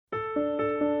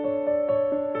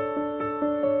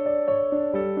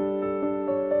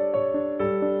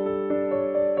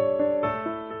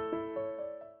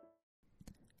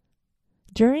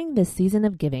During this season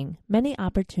of giving, many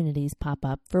opportunities pop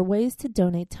up for ways to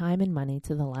donate time and money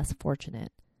to the less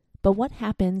fortunate. But what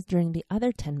happens during the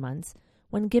other 10 months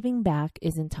when giving back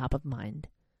isn't top of mind?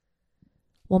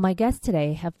 Well, my guests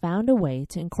today have found a way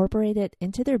to incorporate it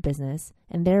into their business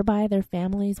and thereby their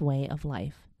family's way of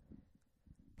life.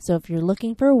 So if you're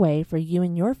looking for a way for you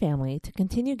and your family to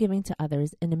continue giving to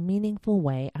others in a meaningful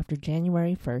way after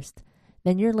January 1st,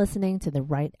 then you're listening to the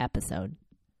right episode.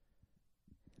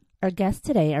 Our guests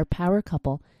today are power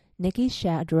couple Nikki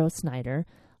Shadrow Snyder,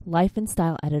 life and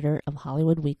style editor of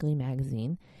Hollywood Weekly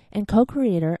magazine, and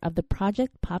co-creator of the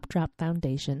Project Pop Drop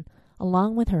Foundation,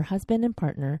 along with her husband and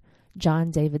partner, John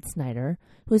David Snyder,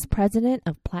 who is president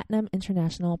of Platinum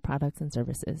International Products and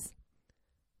Services.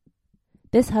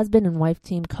 This husband and wife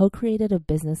team co-created a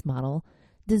business model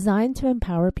designed to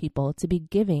empower people to be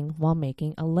giving while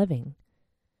making a living.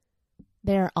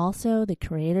 They are also the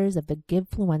creators of the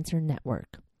Givefluencer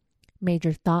Network.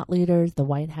 Major thought leaders, the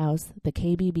White House, the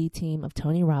KBB team of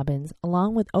Tony Robbins,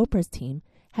 along with Oprah's team,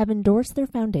 have endorsed their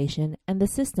foundation and the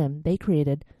system they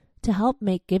created to help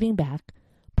make giving back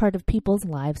part of people's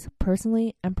lives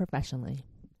personally and professionally.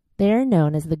 They are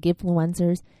known as the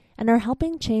Givefluencers and are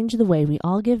helping change the way we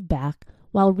all give back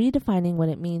while redefining what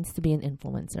it means to be an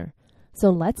influencer. So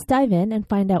let's dive in and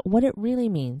find out what it really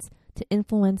means to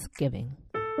influence giving.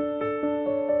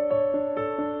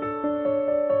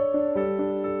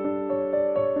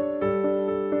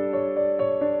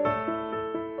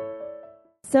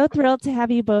 So thrilled to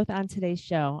have you both on today's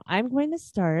show. I'm going to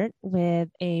start with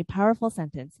a powerful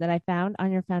sentence that I found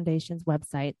on your foundation's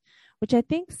website, which I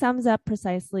think sums up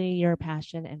precisely your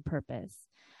passion and purpose.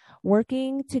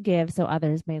 Working to give so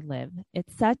others may live.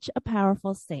 It's such a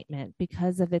powerful statement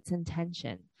because of its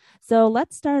intention. So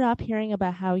let's start off hearing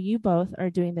about how you both are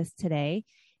doing this today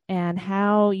and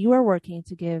how you are working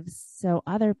to give so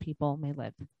other people may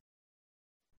live.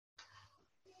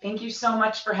 Thank you so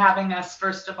much for having us.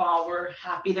 First of all, we're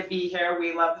happy to be here.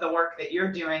 We love the work that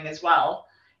you're doing as well.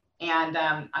 And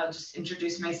I'll just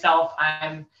introduce myself.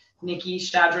 I'm Nikki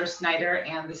Shadrow Snyder,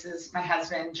 and this is my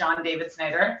husband, John David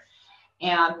Snyder.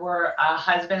 And we're a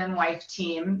husband and wife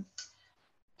team,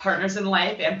 partners in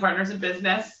life and partners in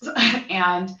business.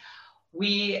 And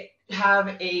we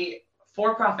have a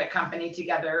for-profit company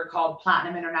together called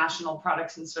Platinum International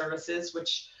Products and Services,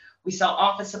 which we sell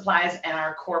office supplies, and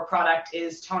our core product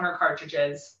is toner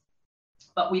cartridges.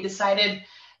 But we decided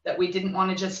that we didn't want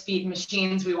to just feed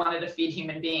machines. We wanted to feed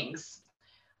human beings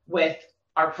with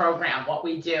our program, what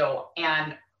we do.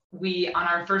 And we, on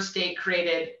our first date,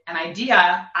 created an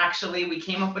idea. Actually, we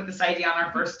came up with this idea on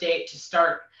our first date to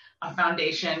start a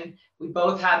foundation. We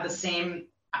both had the same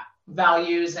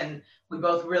values, and we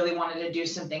both really wanted to do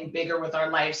something bigger with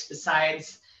our lives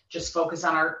besides just focus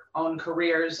on our own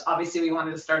careers. Obviously, we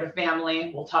wanted to start a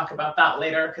family. We'll talk about that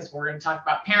later because we're going to talk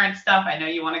about parent stuff. I know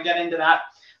you want to get into that.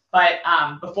 But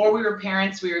before we were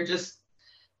parents, we were just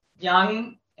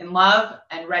young, in love,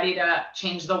 and ready to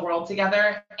change the world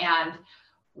together. And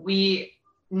we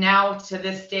now, to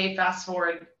this day, fast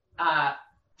forward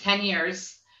 10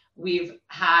 years, we've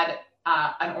had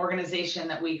an organization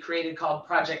that we created called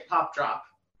Project Pop Drop.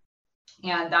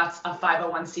 And that's a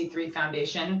 501c3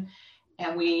 foundation.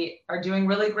 And we are doing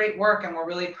really great work, and we're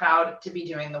really proud to be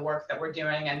doing the work that we're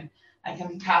doing. And I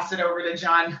can pass it over to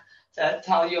John to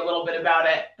tell you a little bit about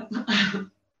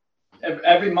it.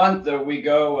 Every month we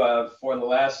go for the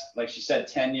last, like she said,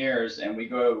 10 years, and we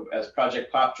go as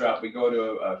Project Pop Drop. We go to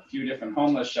a few different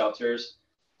homeless shelters,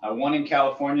 one in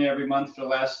California every month for the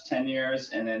last 10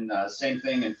 years, and then same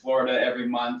thing in Florida every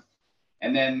month.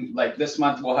 And then like this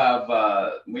month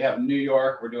we have New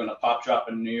York. We're doing a pop drop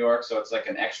in New York, so it's like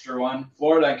an extra one.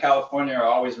 Florida and California are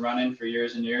always running for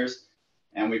years and years,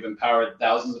 and we've empowered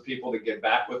thousands of people to give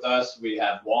back with us. We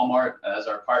have Walmart as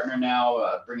our partner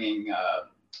now, bringing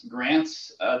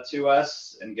grants to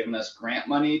us and giving us grant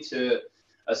money to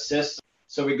assist.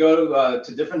 So we go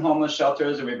to different homeless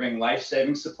shelters, and we bring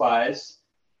life-saving supplies.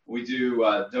 We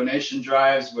do donation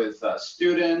drives with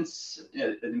students,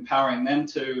 empowering them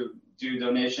to do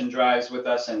donation drives with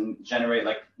us and generate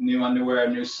like new underwear,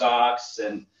 new socks,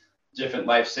 and different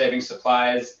life-saving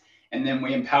supplies. And then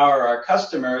we empower our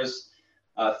customers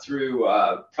through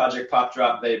Project Pop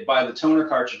Drop. They buy the toner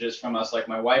cartridges from us, like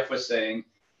my wife was saying,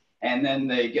 and then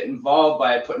they get involved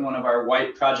by putting one of our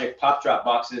white Project Pop Drop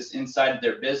boxes inside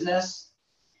their business,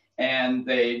 and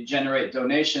they generate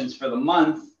donations for the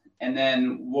month, and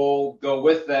then we'll go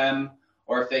with them,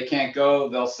 or if they can't go,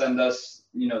 they'll send us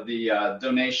the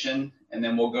donation, and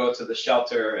then we'll go to the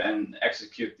shelter and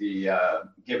execute the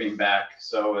giving back.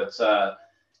 So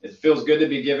it feels good to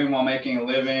be giving while making a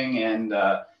living, and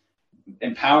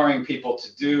empowering people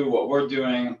to do what we're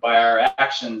doing by our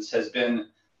actions has been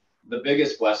the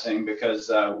biggest blessing,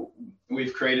 because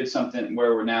we've created something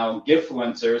where we're now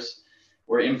giftfluencers.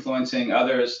 We're influencing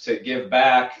others to give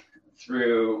back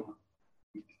through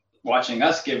watching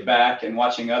us give back and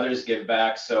watching others give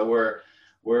back. So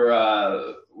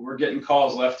we're getting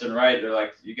calls left and right. They're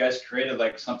like, you guys created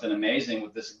like something amazing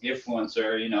with this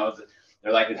giftfluencer. You know,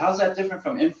 they're like, how's that different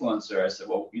from influencer? I said,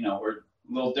 well, you know, we're a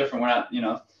little different. We're not, you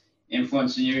know,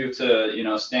 influencing you to, you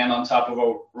know, stand on top of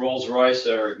a Rolls Royce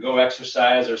or go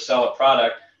exercise or sell a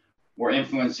product. We're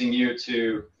influencing you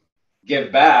to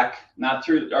give back, not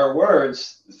through our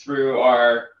words, through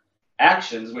our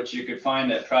actions, which you could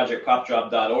find at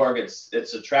projectpopdrop.org.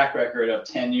 It's a track record of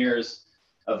 10 years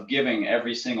of giving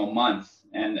every single month,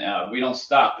 and we don't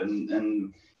stop.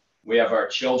 And we have our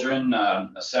children, a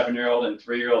 7-year-old and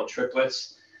 3-year-old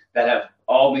triplets that have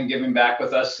all been giving back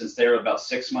with us since they were about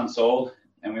 6 months old.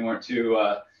 And we weren't too,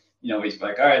 you know, he's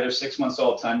like, all right, they're 6 months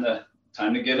old, time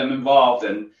to get them involved.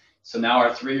 And so now our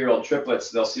 3-year-old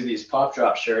triplets, they'll see these Pop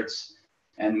Drop shirts,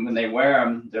 and when they wear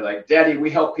them, they're like, Daddy,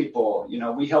 we help people. You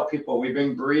know, we help people. We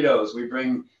bring burritos. We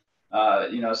bring,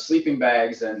 you know, sleeping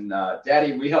bags. And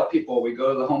Daddy, we help people. We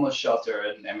go to the homeless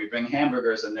shelter and we bring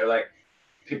hamburgers. And they're like,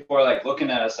 people are like looking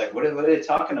at us like, what are they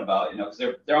talking about? You know,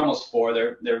 because they're almost 4.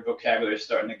 Their vocabulary is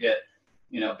starting to get,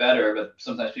 you know, better. But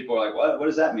sometimes people are like, what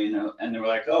does that mean? And they were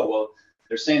like, oh, well,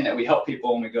 they're saying that we help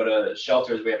people when we go to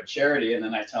shelters. We have a charity. And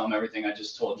then I tell them everything I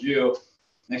just told you.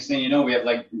 Next thing you know, we have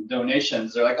like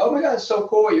donations. They're like, oh my God, it's so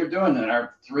cool what you're doing. And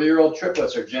our 3-year-old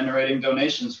triplets are generating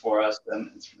donations for us.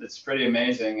 And it's pretty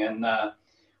amazing. And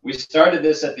we started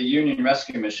this at the Union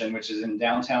Rescue Mission, which is in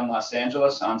downtown Los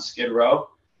Angeles on Skid Row.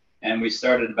 And we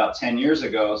started about 10 years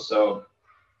ago. So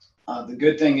the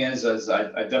good thing is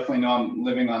I definitely know I'm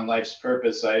living on life's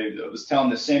purpose. I was telling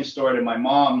the same story to my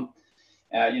mom.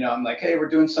 You know, I'm like, hey, we're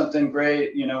doing something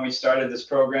great. You know, we started this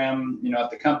program, you know,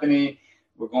 at the company.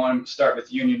 We're going to start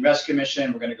with Union Rescue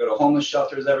Mission. We're going to go to homeless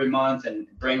shelters every month and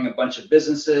bring a bunch of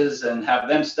businesses and have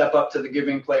them step up to the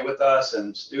giving plate with us,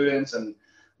 and students and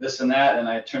this and that. And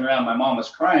I turned around, my mom was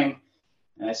crying.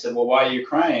 And I said, well, why are you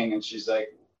crying? And she's like,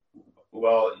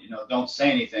 well, you know, don't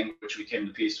say anything, which we came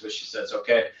to peace with. She says,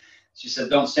 okay. She said,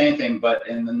 don't say anything. But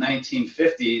in the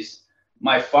 1950s,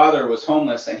 my father was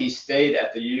homeless, and he stayed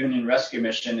at the Union Rescue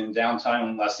Mission in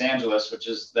downtown Los Angeles, which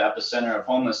is the epicenter of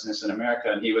homelessness in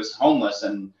America. And he was homeless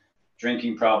and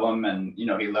drinking problem. And, you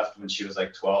know, he left when she was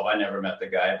like 12. I never met the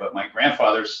guy, but my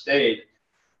grandfather stayed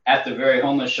at the very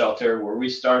homeless shelter where we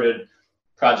started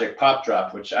Project Pop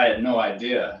Drop, which I had no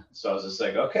idea. So I was just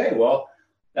like, okay, well,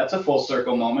 that's a full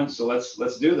circle moment. So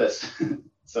let's do this.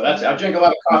 So I drink a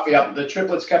lot of coffee. The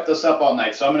triplets kept us up all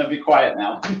night, so I'm going to be quiet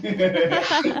now.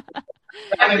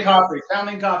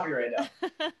 Sounding coffee right now.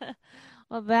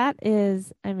 Well, that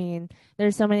is, I mean,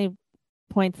 there's so many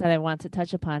points that I want to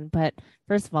touch upon, but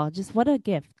first of all, just what a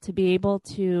gift to be able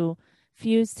to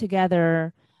fuse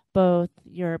together both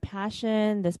your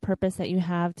passion, this purpose that you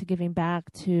have to giving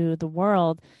back to the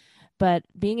world, but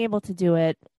being able to do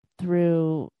it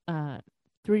through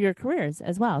your careers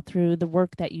as well, through the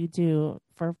work that you do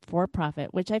for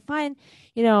profit, which I find,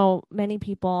 you know, many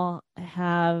people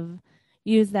have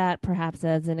used that perhaps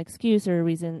as an excuse or a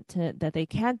reason that they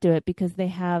can't do it because they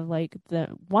have like the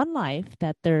one life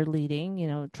that they're leading, you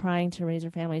know, trying to raise their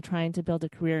family, trying to build a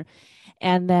career,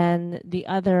 and then the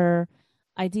other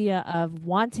idea of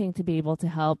wanting to be able to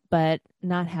help but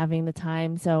not having the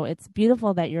time. So it's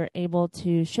beautiful that you're able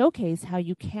to showcase how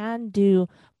you can do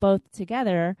both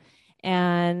together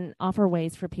and offer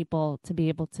ways for people to be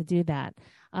able to do that.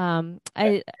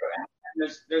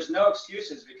 There's no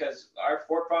excuses, because our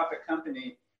for-profit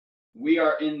company, we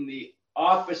are in the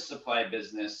office supply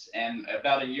business. And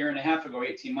about a year and a half ago,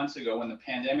 18 months ago, when the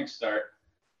pandemic started,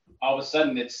 all of a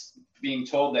sudden it's being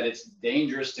told that it's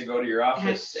dangerous to go to your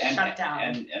office and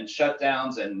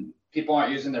shutdowns, and people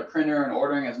aren't using their printer and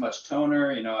ordering as much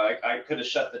toner. You know, I could have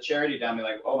shut the charity down, be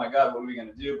like, oh my God, what are we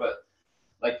going to do? But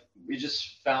like, we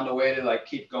just found a way to like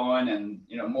keep going, and,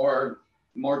 you know, more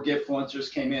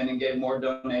giftfluencers came in and gave more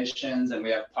donations, and we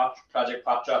have Project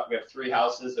Pop Drop. We have 3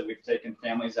 houses that we've taken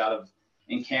families out of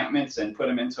encampments and put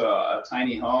them into a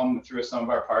tiny home through some of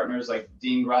our partners, like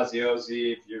Dean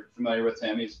Graziosi, if you're familiar with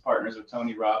him. He's partners with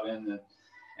Tony Robbins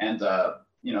and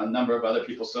you know, a number of other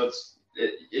people. So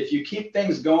if you keep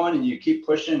things going and you keep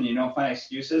pushing and you don't find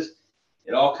excuses,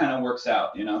 it all kind of works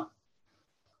out, you know?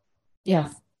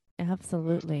 Yes,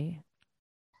 absolutely.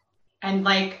 And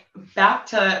like back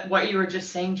to what you were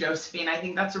just saying, Josephine, I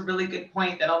think that's a really good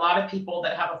point, that a lot of people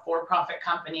that have a for-profit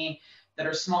company, that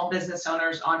are small business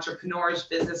owners, entrepreneurs,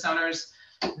 business owners,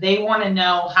 they want to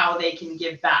know how they can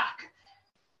give back.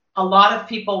 a lot of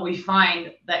people we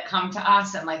find that come to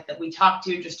us and like that we talk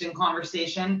to just in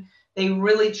conversation, they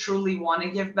really truly want to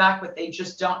give back, but they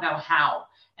just don't know how.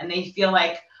 And they feel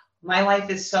like my life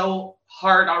is so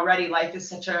hard already. Life is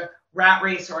such a rat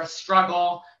race or a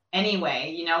struggle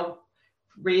anyway, you know,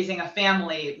 raising a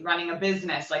family, running a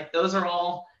business, like those are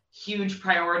all huge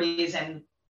priorities and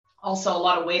also a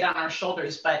lot of weight on our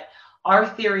shoulders. But our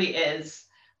theory is,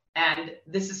 and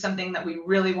this is something that we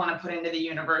really want to put into the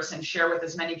universe and share with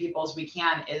as many people as we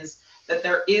can, is that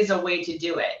there is a way to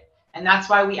do it. And that's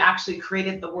why we actually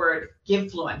created the word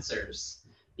Givefluencers,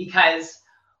 because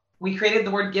we created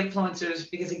the word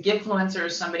Givefluencers because a Givefluencer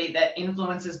is somebody that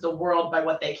influences the world by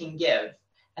what they can give.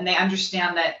 And they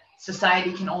understand that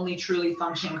society can only truly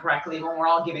function correctly when we're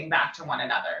all giving back to one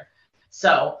another.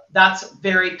 So that's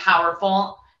very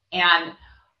powerful. And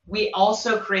we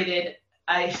also created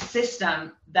a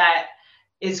system that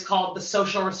is called the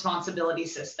social responsibility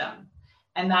system.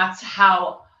 And that's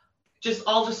how,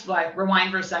 I'll just like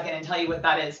rewind for a second and tell you what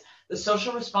that is. The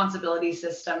social responsibility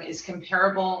system is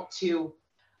comparable to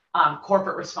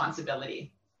corporate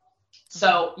responsibility.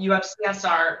 So you have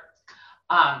CSR,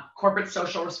 corporate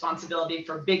social responsibility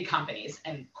for big companies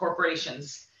and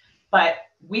corporations. But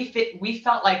we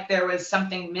felt like there was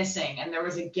something missing and there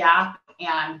was a gap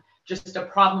and just a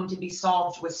problem to be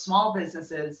solved with small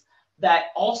businesses that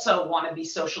also want to be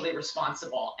socially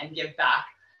responsible and give back.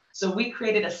 So we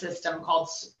created a system called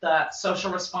the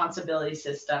social responsibility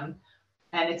system.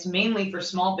 And it's mainly for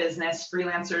small business,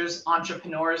 freelancers,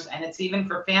 entrepreneurs, and it's even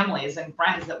for families and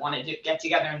friends that want to get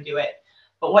together and do it.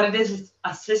 But what it is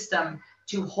a system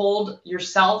to hold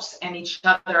yourselves and each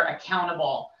other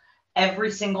accountable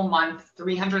every single month,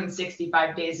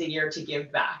 365 days a year to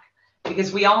give back.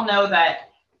 Because we all know that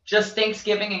just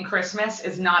Thanksgiving and Christmas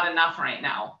is not enough right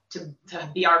now to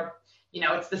be our,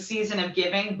 it's the season of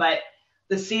giving, but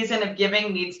the season of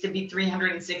giving needs to be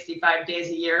 365 days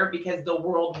a year because the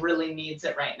world really needs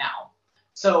it right now.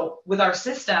 So with our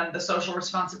system, the social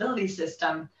responsibility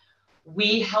system,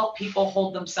 we help people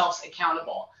hold themselves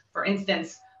accountable. For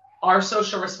instance, our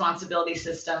social responsibility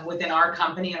system within our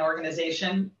company and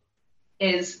organization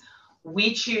is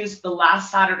we choose the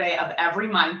last Saturday of every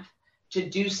month to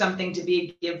do something to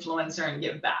be a Givefluencer and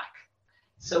give back.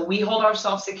 So we hold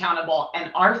ourselves accountable.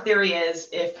 And our theory is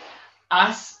if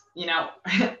us,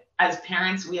 as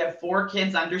parents, we have 4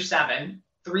 kids under 7,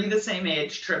 3 the same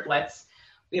age, triplets.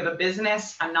 We have a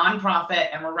business, a nonprofit,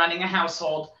 and we're running a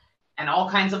household and all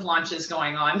kinds of launches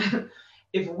going on.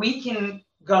 If we can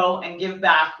go and give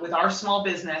back with our small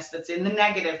business that's in the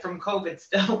negative from COVID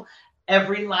still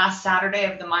every last Saturday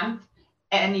of the month,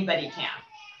 anybody can.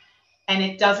 And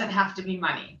it doesn't have to be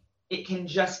money. It can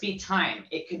just be time.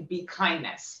 It could be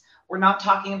kindness. We're not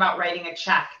talking about writing a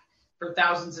check for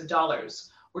thousands of dollars.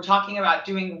 We're talking about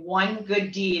doing one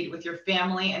good deed with your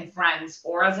family and friends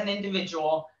or as an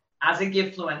individual, as a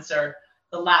Givefluencer,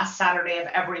 the last Saturday of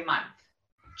every month.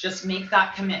 Just make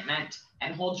that commitment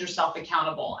and hold yourself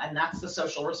accountable. And that's the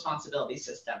social responsibility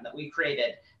system that we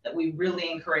created, that we really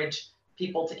encourage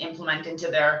people to implement into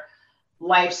their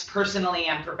lives personally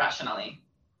and professionally.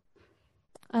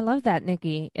 I love that,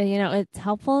 Nikki. It's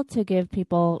helpful to give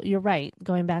people, you're right,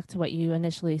 going back to what you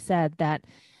initially said, that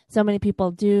so many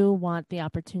people do want the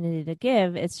opportunity to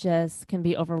give. It's just can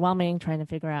be overwhelming trying to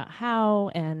figure out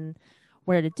how and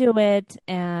where to do it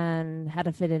and how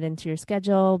to fit it into your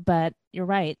schedule. But you're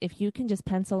right. If you can just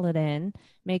pencil it in,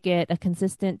 make it a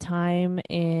consistent time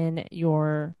in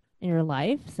your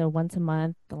life. So once a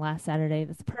month, the last Saturday,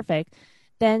 that's perfect.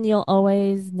 Then you'll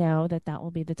always know that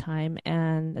will be the time.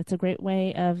 And it's a great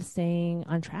way of staying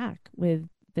on track with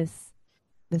this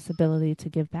ability to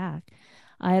give back.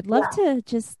 I'd love to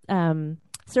just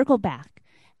circle back.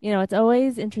 It's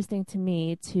always interesting to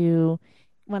me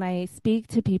when I speak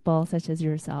to people such as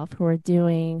yourself who are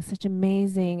doing such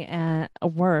amazing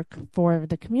work for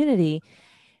the community,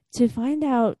 to find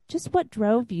out just what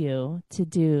drove you to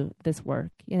do this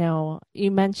work.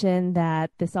 You mentioned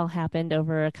that this all happened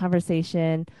over a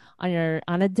conversation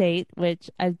on a date, which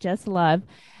I just love.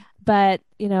 But,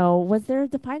 was there a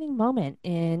defining moment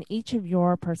in each of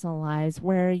your personal lives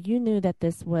where you knew that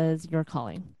this was your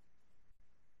calling?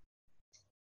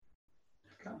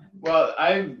 Well,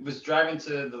 I was driving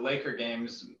to the Laker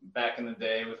games back in the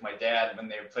day with my dad when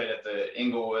they played at the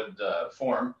Inglewood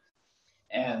Forum.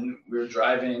 And we were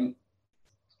driving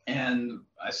and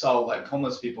I saw like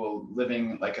homeless people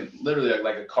living literally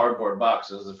like a cardboard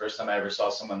box. It was the first time I ever saw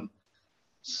someone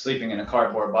sleeping in a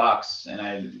cardboard box. And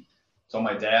I told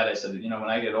my dad, I said, when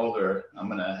I get older, I'm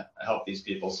going to help these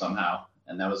people somehow.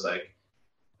 And that was I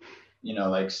don't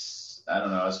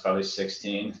know, I was probably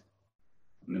 16,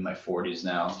 in my 40s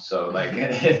now. So like,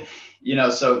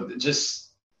 so just,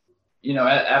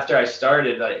 after I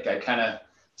started, like I kind of,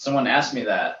 someone asked me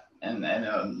that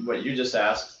and what you just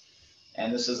asked,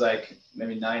 and this is like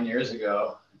maybe 9 years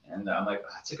ago. And I'm like, oh,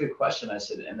 that's a good question. I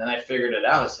said, and then I figured it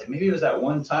out. I said, maybe it was that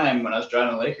one time when I was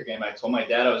driving a Laker game, I told my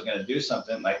dad I was going to do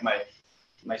something. Like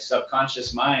my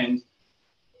subconscious mind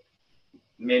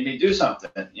made me do something,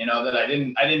 that I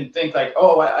didn't think like,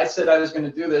 oh, I said I was going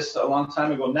to do this a long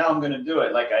time ago. Now I'm going to do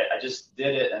it. Like I just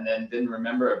did it and then didn't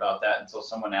remember about that until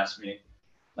someone asked me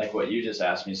like what you just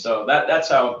asked me. So that's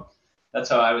how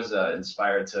I was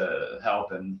inspired to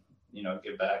help and,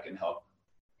 give back and help.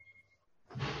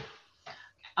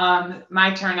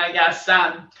 My turn, I guess.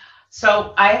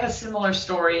 So I have a similar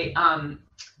story.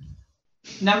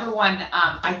 Number one,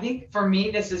 I think for me,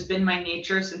 this has been my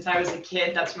nature since I was a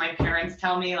kid. That's what my parents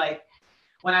tell me. Like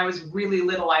when I was really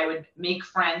little, I would make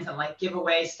friends and like give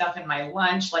away stuff in my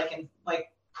lunch, like in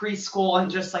like preschool, and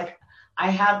just like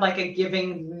I had like a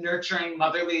giving, nurturing,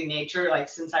 motherly nature, like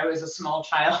since I was a small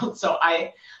child. So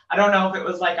I don't know if it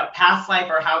was like a past life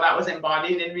or how that was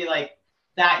embodied in me, like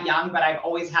that young, but I've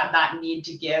always had that need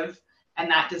to give and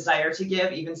that desire to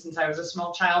give, even since I was a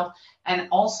small child. And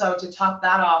also to top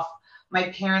that off, my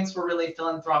parents were really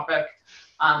philanthropic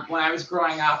when I was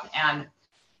growing up. And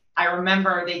I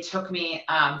remember they took me,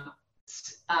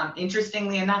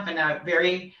 interestingly enough, in a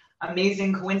very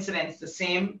amazing coincidence, the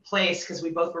same place, because we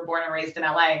both were born and raised in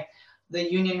LA,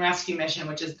 the Union Rescue Mission,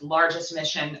 which is the largest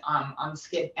mission on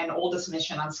Skid and oldest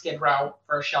mission on Skid Row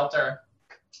for a shelter.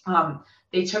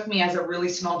 They took me as a really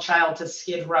small child to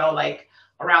Skid Row, like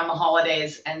around the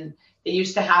holidays. And they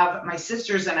used to have my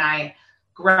sisters and I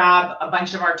grab a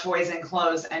bunch of our toys and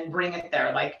clothes and bring it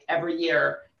there like every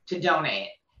year to donate.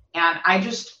 And I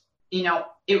just,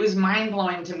 it was mind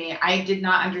blowing to me. I did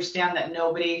not understand that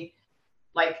nobody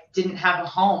like didn't have a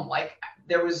home. Like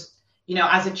there was,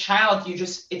 as a child,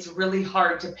 it's really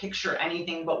hard to picture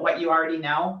anything but what you already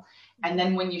know. And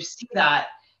then when you see that,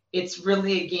 it's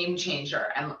really a game changer.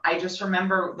 And I just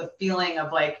remember the feeling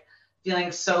of like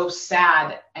feeling so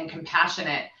sad and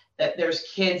compassionate that there's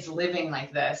kids living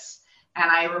like this. And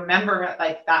I remember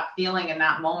like that feeling in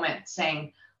that moment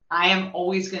saying, I am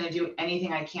always going to do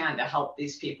anything I can to help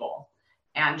these people.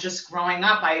 And just growing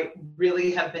up, I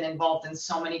really have been involved in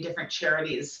so many different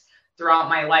charities throughout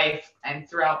my life and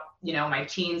throughout, my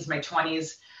teens, my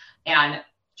 20s. And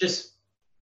just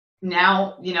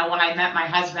now, when I met my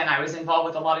husband, I was involved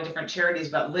with a lot of different charities,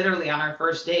 but literally on our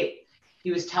first date,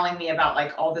 he was telling me about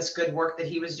like all this good work that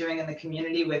he was doing in the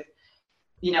community with,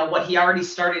 what he already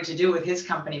started to do with his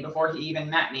company before he even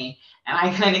met me. And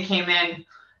I kind of came in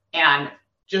and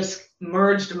just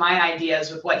merged my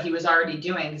ideas with what he was already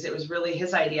doing, because it was really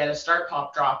his idea to start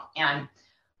Pop Drop. And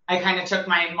I kind of took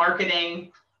my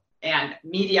marketing and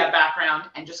media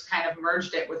background and just kind of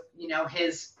merged it with,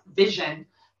 his vision.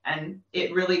 And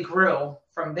it really grew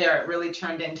from there. It really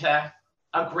turned into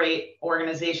a great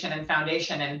organization and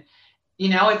foundation. And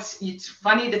it's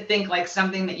funny to think like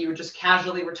something that you were just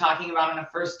casually were talking about on a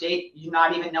first date, you're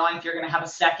not even knowing if you're going to have a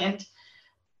second.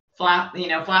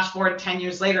 Flash forward 10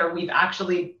 years later, we've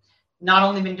actually not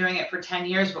only been doing it for 10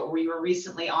 years, but we were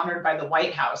recently honored by the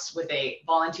White House with a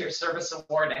volunteer service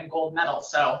award and gold medal.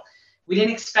 So we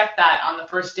didn't expect that on the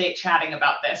first date chatting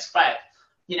about this, but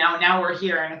now we're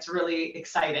here and it's really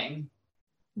exciting.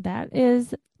 That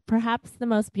is perhaps the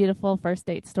most beautiful first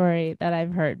date story that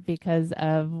I've heard because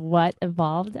of what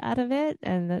evolved out of it.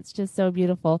 And that's just so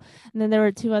beautiful. And then there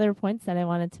were two other points that I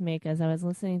wanted to make as I was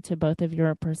listening to both of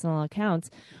your personal accounts.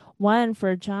 One,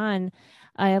 for John,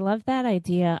 I love that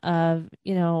idea of,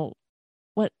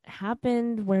 what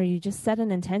happened where you just set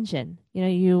an intention.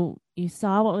 You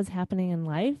saw what was happening in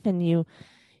life and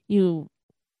you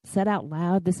said out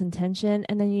loud this intention,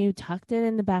 and then you tucked it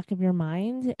in the back of your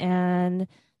mind, and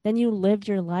then you lived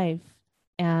your life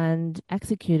and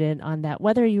executed on that,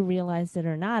 whether you realized it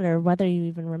or not, or whether you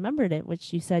even remembered it,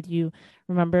 which you said you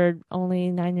remembered only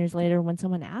 9 years later when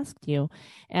someone asked you.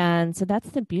 And so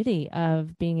that's the beauty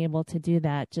of being able to do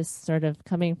that, just sort of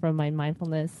coming from my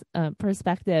mindfulness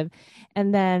perspective.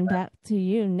 And then back to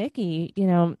you, Nikki,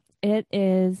 it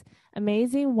is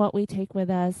amazing what we take with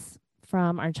us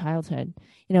from our childhood,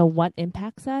 what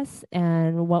impacts us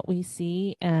and what we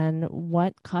see and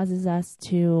what causes us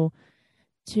to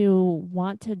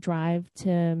want to drive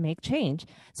to make change.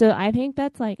 So I think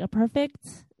that's like a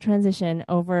perfect transition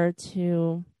over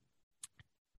to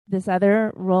this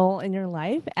other role in your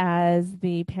life as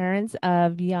the parents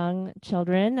of young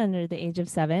children under the age of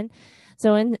 7.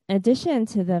 So in addition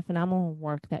to the phenomenal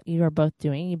work that you are both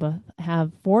doing, you both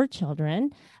have 4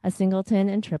 children, a singleton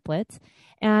and triplets.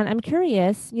 And I'm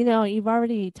curious, you've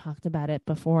already talked about it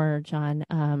before, John.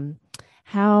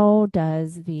 How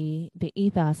does the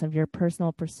ethos of your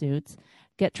personal pursuits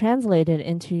get translated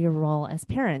into your role as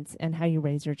parents and how you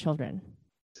raise your children?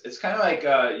 It's kind of like,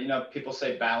 people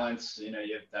say balance, you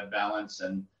have to have balance,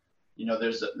 and,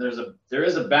 there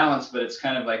is a balance, but it's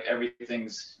kind of like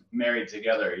everything's married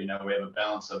together. We have a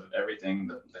balance of everything,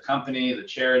 the company, the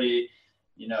charity,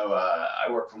 I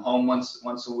work from home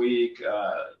once a week.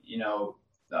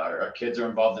 Our kids are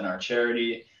involved in our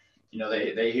charity.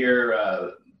 They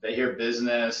hear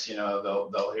business.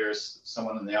 They'll hear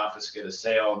someone in the office get a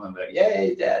sale, and they'll be like,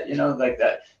 "Yay, Dad!" Like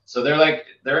that. So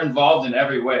they're involved in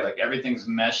every way. Like everything's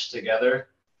meshed together,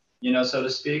 so to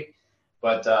speak.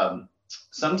 But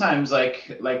sometimes,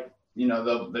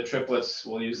 the triplets,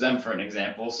 we'll use them for an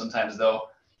example. Sometimes they'll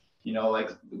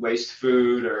waste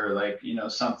food or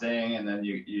something, and then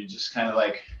you just kind of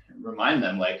remind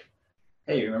them,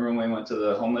 hey, you remember when we went to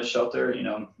the homeless shelter?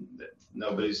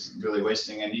 Nobody's really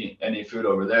wasting any food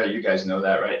over there. You guys know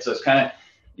that, right? So it's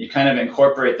you kind of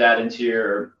incorporate that into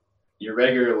your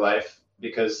regular life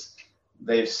because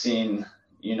they've seen,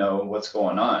 what's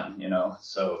going on,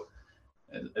 So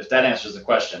if that answers the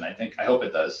question, I hope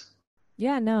it does.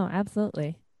 Yeah, no,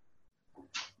 absolutely.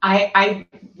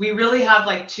 We really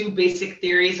have 2 basic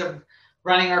theories of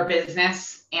running our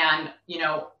business and,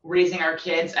 raising our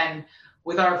kids. And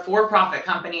with our for-profit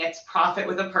company, it's profit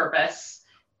with a purpose.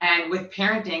 And with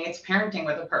parenting, it's parenting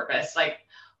with a purpose.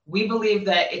 We believe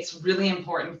that it's really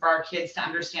important for our kids to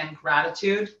understand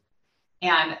gratitude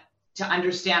and to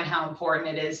understand how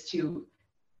important it is to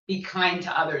be kind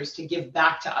to others, to give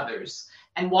back to others.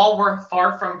 And while we're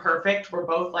far from perfect, we're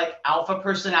both alpha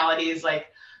personalities.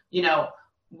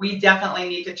 We definitely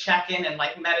need to check in and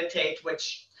meditate,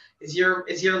 which is your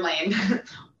lane,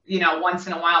 once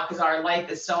in a while because our life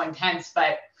is so intense.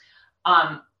 But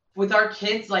with our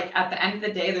kids, at the end of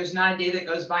the day, there's not a day that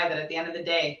goes by that at the end of the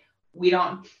day, we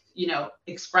don't,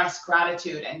 express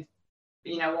gratitude. And,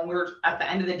 when we're at the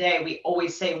end of the day, we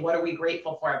always say, what are we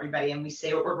grateful for, everybody? And we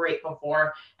say what we're grateful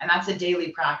for. And that's a daily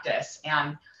practice.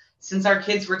 And since our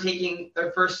kids were taking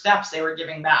their first steps, they were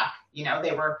giving back.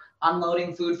 They were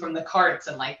unloading food from the carts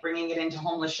and bringing it into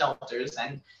homeless shelters.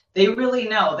 And they really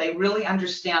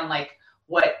understand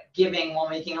what giving while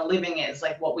making a living is,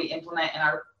 what we implement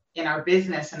in our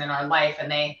business and in our life.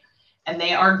 And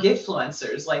they are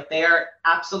giftfluencers. They are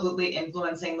absolutely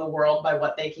influencing the world by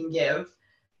what they can give.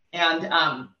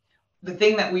 And the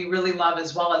thing that we really love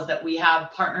as well is that we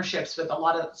have partnerships with a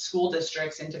lot of school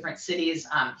districts in different cities.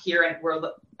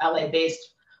 We're LA based.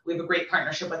 We have a great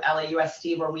partnership with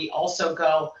LAUSD where we also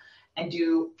go and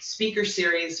do speaker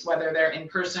series, whether they're in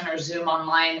person or Zoom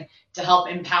online, to help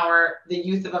empower the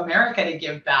youth of America to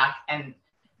give back and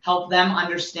help them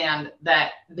understand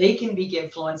that they can be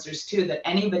givefluencers too, that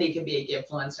anybody can be a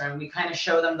givefluencer. And we kind of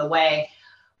show them the way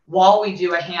while we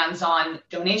do a hands-on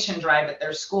donation drive at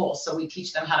their school. So we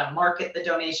teach them how to market the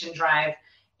donation drive,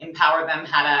 empower them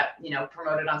how to,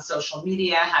 promote it on social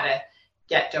media, how to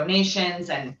get donations.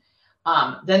 And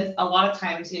then a lot of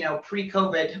times,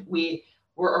 pre-COVID, we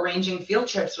were arranging field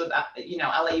trips with,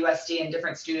 LAUSD and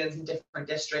different students in different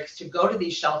districts to go to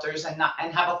these shelters and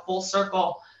have a full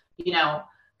circle,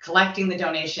 collecting the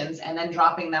donations and then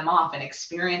dropping them off and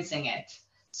experiencing it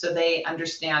so they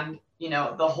understand,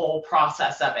 the whole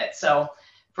process of it. So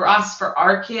for us, for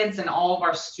our kids and all of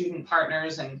our student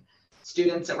partners and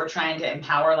students that we're trying to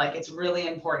empower, it's really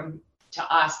important to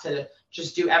us to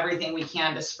just do everything we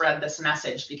can to spread this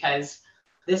message, because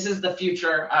this is the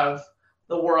future of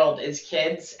the world, is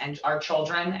kids and our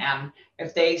children. And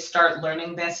if they start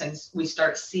learning this and we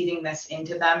start seeding this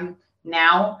into them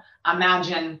now,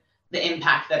 imagine the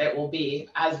impact that it will be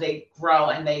as they grow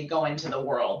and they go into the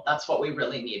world. That's what we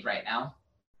really need right now.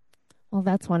 Well,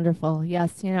 that's wonderful.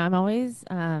 Yes. I'm always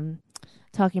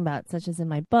talking about, such as in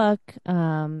my book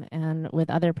and with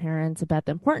other parents, about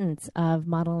the importance of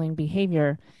modeling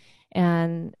behavior.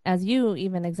 And as you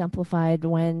even exemplified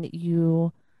when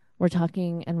you were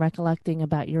talking and recollecting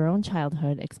about your own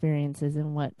childhood experiences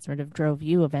and what sort of drove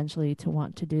you eventually to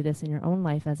want to do this in your own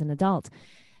life as an adult,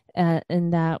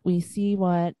 and that we see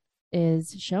what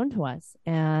is shown to us,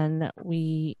 and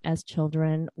we as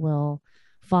children will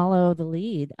follow the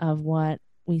lead of what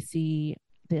we see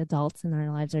the adults in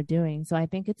our lives are doing. So I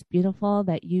think it's beautiful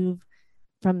that you've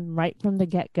right from the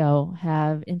get-go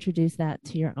have introduced that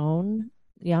to your own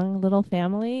young little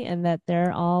family, and that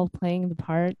they're all playing the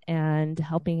part and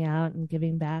helping out and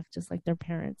giving back just like their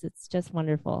parents. It's just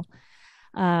wonderful.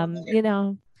 I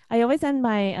always end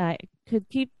could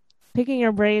keep picking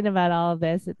your brain about all of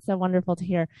this. It's so wonderful to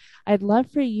hear. I'd love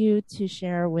for you to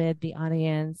share with the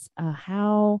audience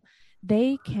how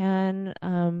they can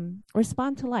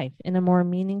respond to life in a more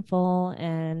meaningful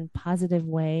and positive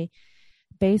way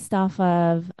based off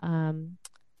of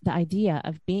the idea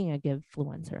of being a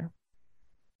Givefluencer.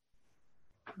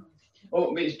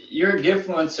 Well, you're a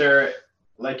Givefluencer,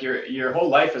 like your whole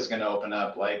life is going to open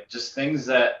up, like just things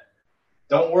that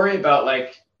don't worry about,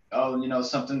 like, oh,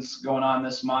 something's going on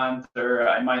this month, or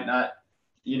I might not,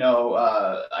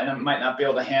 I might not be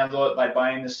able to handle it by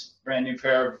buying this brand new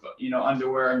pair of,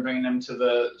 underwear and bringing them to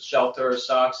the shelter, or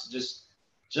socks.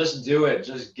 Just do it.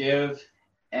 Just give,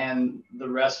 and the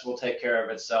rest will take care of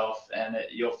itself. And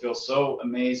you'll feel so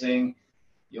amazing.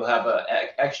 You'll have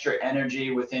extra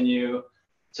energy within you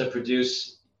to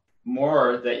produce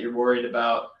more that you're worried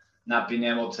about not being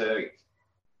able to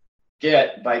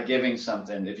get by giving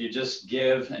something. If you just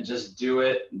give and just do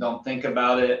it, don't think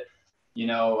about it.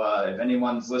 If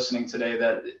anyone's listening today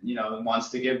that, wants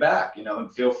to give back,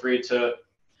 feel free to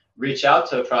reach out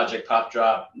to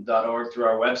projectpopdrop.org through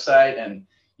our website. And,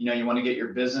 you want to get your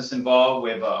business involved. We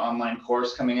have an online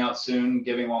course coming out soon,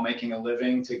 Giving While Making a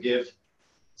Living, to give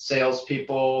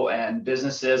salespeople and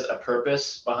businesses a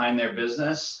purpose behind their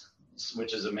business,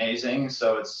 which is amazing.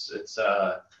 So it's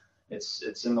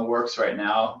in the works right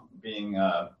now, being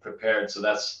prepared.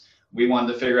 So we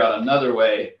wanted to figure out another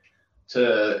way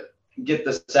to get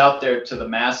this out there to the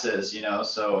masses,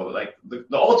 So like the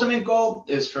ultimate goal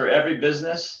is for every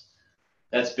business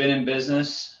that's been in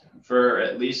business for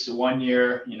at least 1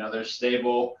 year, they're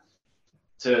stable,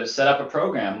 to set up a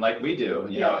program like we do,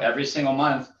 every single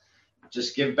month.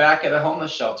 Just give back at a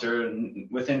homeless shelter, and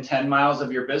within 10 miles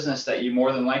of your business that you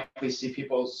more than likely see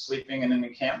people sleeping in an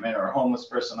encampment, or a homeless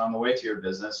person on the way to your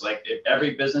business. Like, if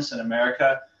every business in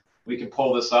America, we could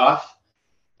pull this off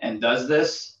and does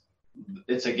this,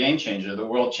 it's a game changer. The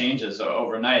world changes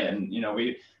overnight. And,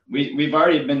 we've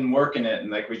already been working it.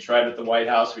 And like, we tried with the White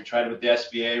House, we tried with the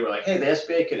SBA. We're like, hey, the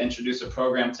SBA could introduce a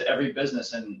program to every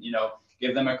business and,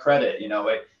 give them a credit,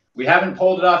 We haven't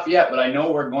pulled it off yet, but I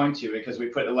know we're going to, because we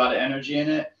put a lot of energy in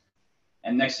it.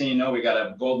 And next thing you know, we got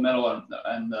a gold medal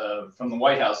from the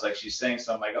White House, like she's saying.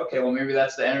 So I'm like, okay, well, maybe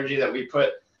that's the energy that we put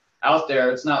out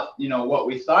there. It's not, what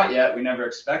we thought yet. We never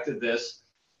expected this.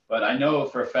 But I know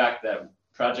for a fact that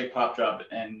Project Pop Drop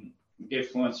and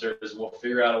Givefluencers will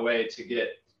figure out a way to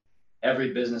get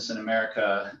every business in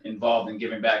America involved in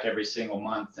giving back every single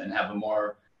month, and have a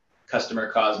more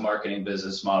customer cause marketing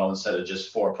business model instead of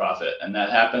just for profit. And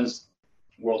that happens,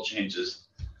 world changes.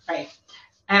 Right.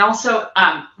 And also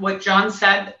what John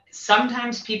said,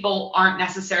 sometimes people aren't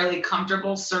necessarily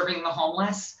comfortable serving the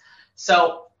homeless.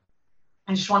 So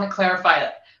I just want to clarify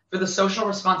that for the social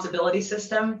responsibility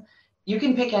system, you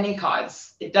can pick any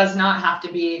cause. It does not have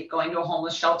to be going to a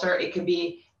homeless shelter. It could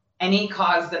be any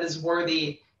cause that is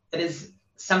worthy, that is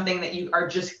something that you are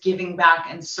just giving back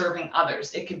and serving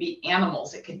others. It could be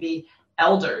animals. It could be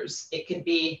elders. It could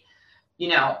be,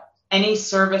 any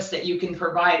service that you can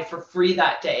provide for free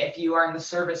that day if you are in the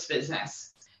service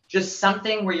business. Just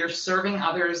something where you're serving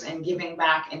others and giving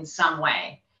back in some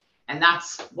way. And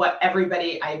that's what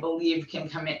everybody, I believe, can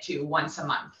commit to once a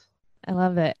month. I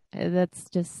love it. That's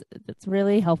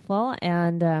really helpful.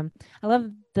 And I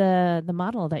love the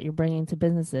model that you're bringing to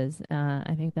businesses.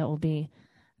 I think that will be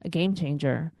a game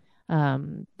changer.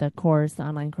 The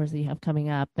online course that you have coming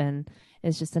up, and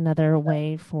it's just another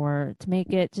way to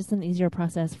make it just an easier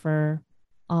process for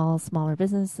all smaller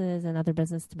businesses and other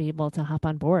businesses to be able to hop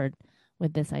on board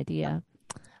with this idea.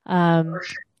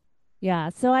 Yeah.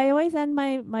 So I always end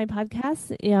my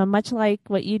podcasts, much like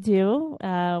what you do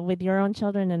with your own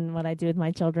children and what I do with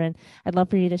my children. I'd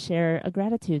love for you to share a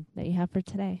gratitude that you have for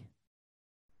today.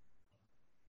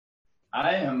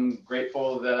 I am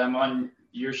grateful that I'm on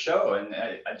your show, and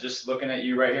I just looking at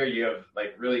you right here, you have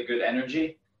like really good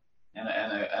energy and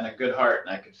a good heart,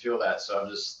 and I could feel that. So I'm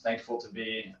just thankful to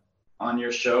be on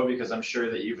your show, because I'm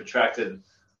sure that you've attracted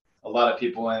a lot of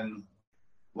people in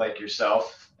like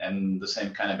yourself and the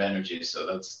same kind of energy. So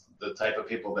that's the type of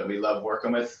people that we love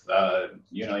working with.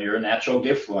 You're a natural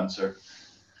Givefluencer.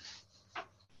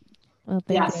 Well,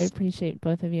 thank you. I appreciate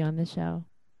both of you on the show.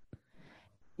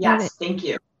 Yes, thank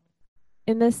you.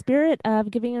 In the spirit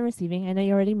of giving and receiving, I know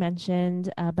you already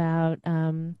mentioned about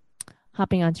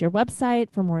hopping onto your website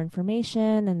for more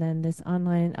information, and then this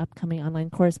upcoming online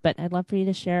course, but I'd love for you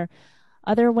to share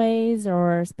other ways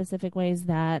or specific ways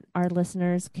that our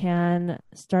listeners can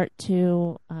start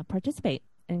to participate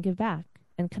and give back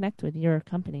and connect with your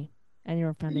company and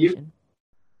your foundation.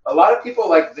 A lot of people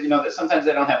that sometimes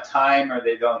they don't have time, or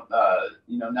they don't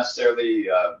necessarily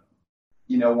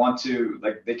want to,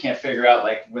 like, they can't figure out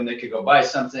like when they could go buy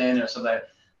something or something.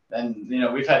 And,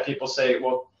 we've had people say,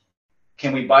 well,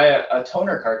 can we buy a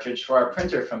toner cartridge for our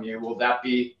printer from you? Will that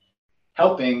be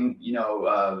helping,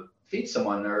 feed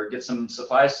someone or get some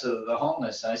supplies to the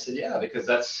homeless? And I said, yeah, because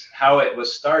that's how it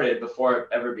was started before it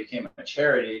ever became a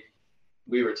charity.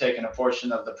 We were taking a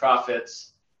portion of the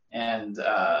profits and,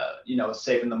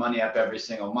 saving the money up every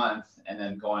single month and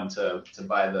then going to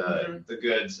buy the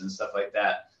goods and stuff like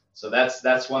that. So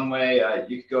that's one way.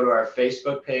 You could go to our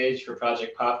Facebook page for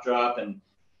Project Pop Drop and,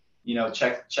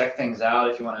 check things out.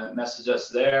 If you want to message us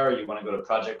there, or you want to go to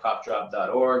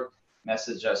projectpopdrop.org,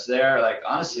 message us there. Like,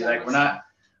 honestly, like we're not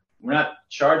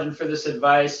charging for this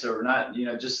advice, or we're not,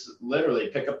 just literally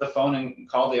pick up the phone and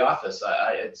call the office.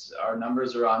 It's our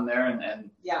numbers are on there,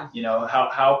 and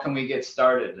how can we get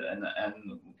started, and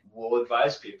we'll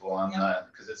advise people on that,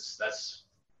 because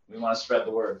we want to spread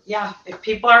the word. Yeah, if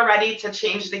people are ready to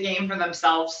change the game for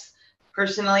themselves,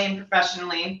 personally and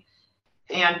professionally,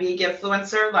 and be a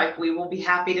giftfluencer, like, we will be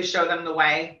happy to show them the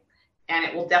way, and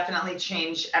it will definitely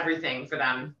change everything for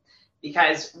them,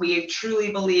 because we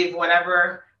truly believe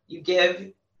whatever you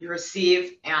give, you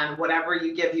receive, and whatever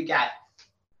you give, you get.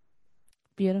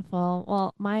 Beautiful.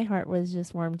 Well, my heart was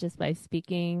just warmed just by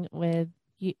speaking with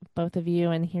you, both of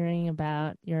you, and hearing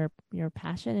about your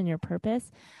passion and your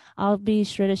purpose. I'll be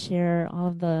sure to share all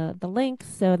of the links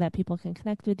so that people can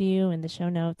connect with you in the show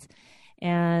notes.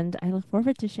 And I look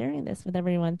forward to sharing this with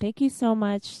everyone. Thank you so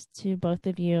much to both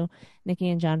of you, Nikki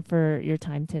and John, for your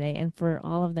time today and for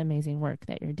all of the amazing work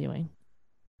that you're doing.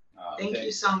 Thank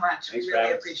you so much. We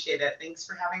really appreciate it. Thanks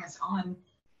for having us on.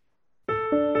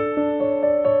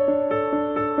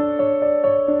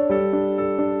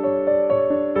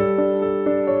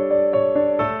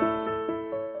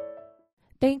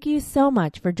 Thank you so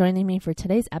much for joining me for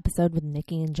today's episode with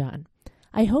Nikki and John.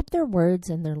 I hope their words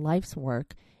and their life's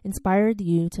work inspired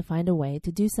you to find a way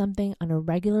to do something on a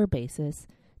regular basis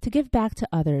to give back to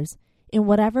others in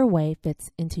whatever way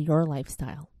fits into your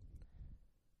lifestyle.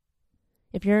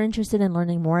 If you're interested in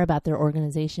learning more about their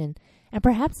organization and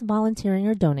perhaps volunteering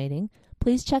or donating,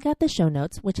 please check out the show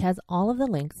notes, which has all of the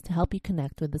links to help you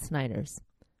connect with the Snyders.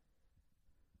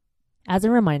 As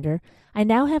a reminder, I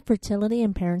now have fertility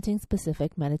and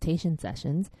parenting-specific meditation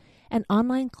sessions and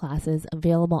online classes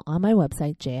available on my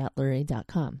website,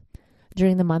 jatlurie.com.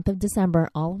 During the month of December,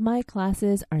 all of my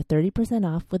classes are 30%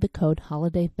 off with the code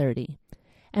HOLIDAY30.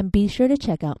 And be sure to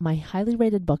check out my highly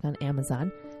rated book on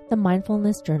Amazon, The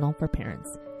Mindfulness Journal for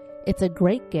Parents. It's a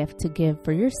great gift to give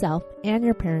for yourself and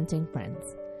your parenting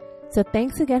friends. So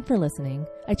thanks again for listening.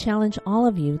 I challenge all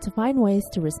of you to find ways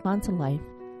to respond to life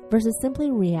versus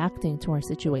simply reacting to our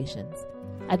situations.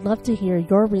 I'd love to hear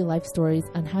your real-life stories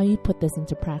on how you put this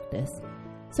into practice.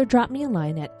 So drop me a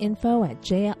line at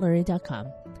info@jatlurie.com.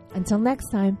 Until next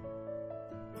time.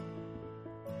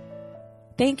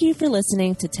 Thank you for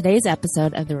listening to today's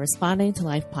episode of the Responding to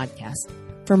Life podcast.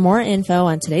 For more info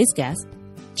on today's guest,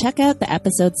 check out the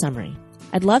episode summary.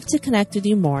 I'd love to connect with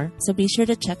you more, so be sure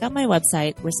to check out my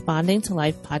website,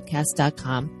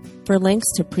 respondingtolifepodcast.com, for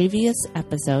links to previous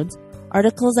episodes,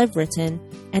 articles I've written,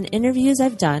 and interviews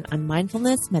I've done on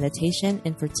mindfulness, meditation,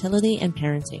 infertility, and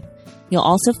parenting. You'll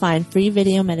also find free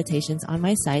video meditations on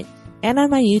my site and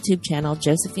on my YouTube channel,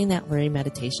 Josephine at Lurie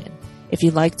Meditation. If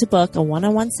you'd like to book a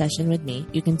one-on-one session with me,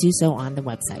 you can do so on the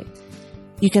website.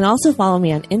 You can also follow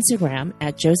me on Instagram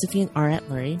at Josephine R. at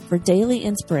Lurie for daily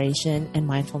inspiration and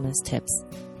mindfulness tips.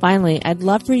 Finally, I'd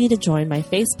love for you to join my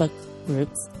Facebook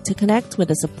groups to connect with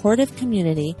a supportive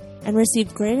community and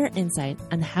receive greater insight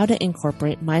on how to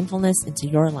incorporate mindfulness into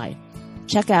your life.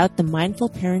 Check out the Mindful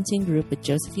Parenting group with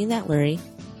Josephine at Lurie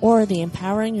or the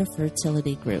Empowering Your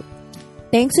Fertility group.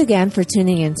 Thanks again for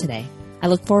tuning in today. I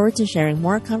look forward to sharing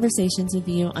more conversations with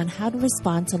you on how to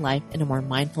respond to life in a more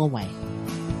mindful way.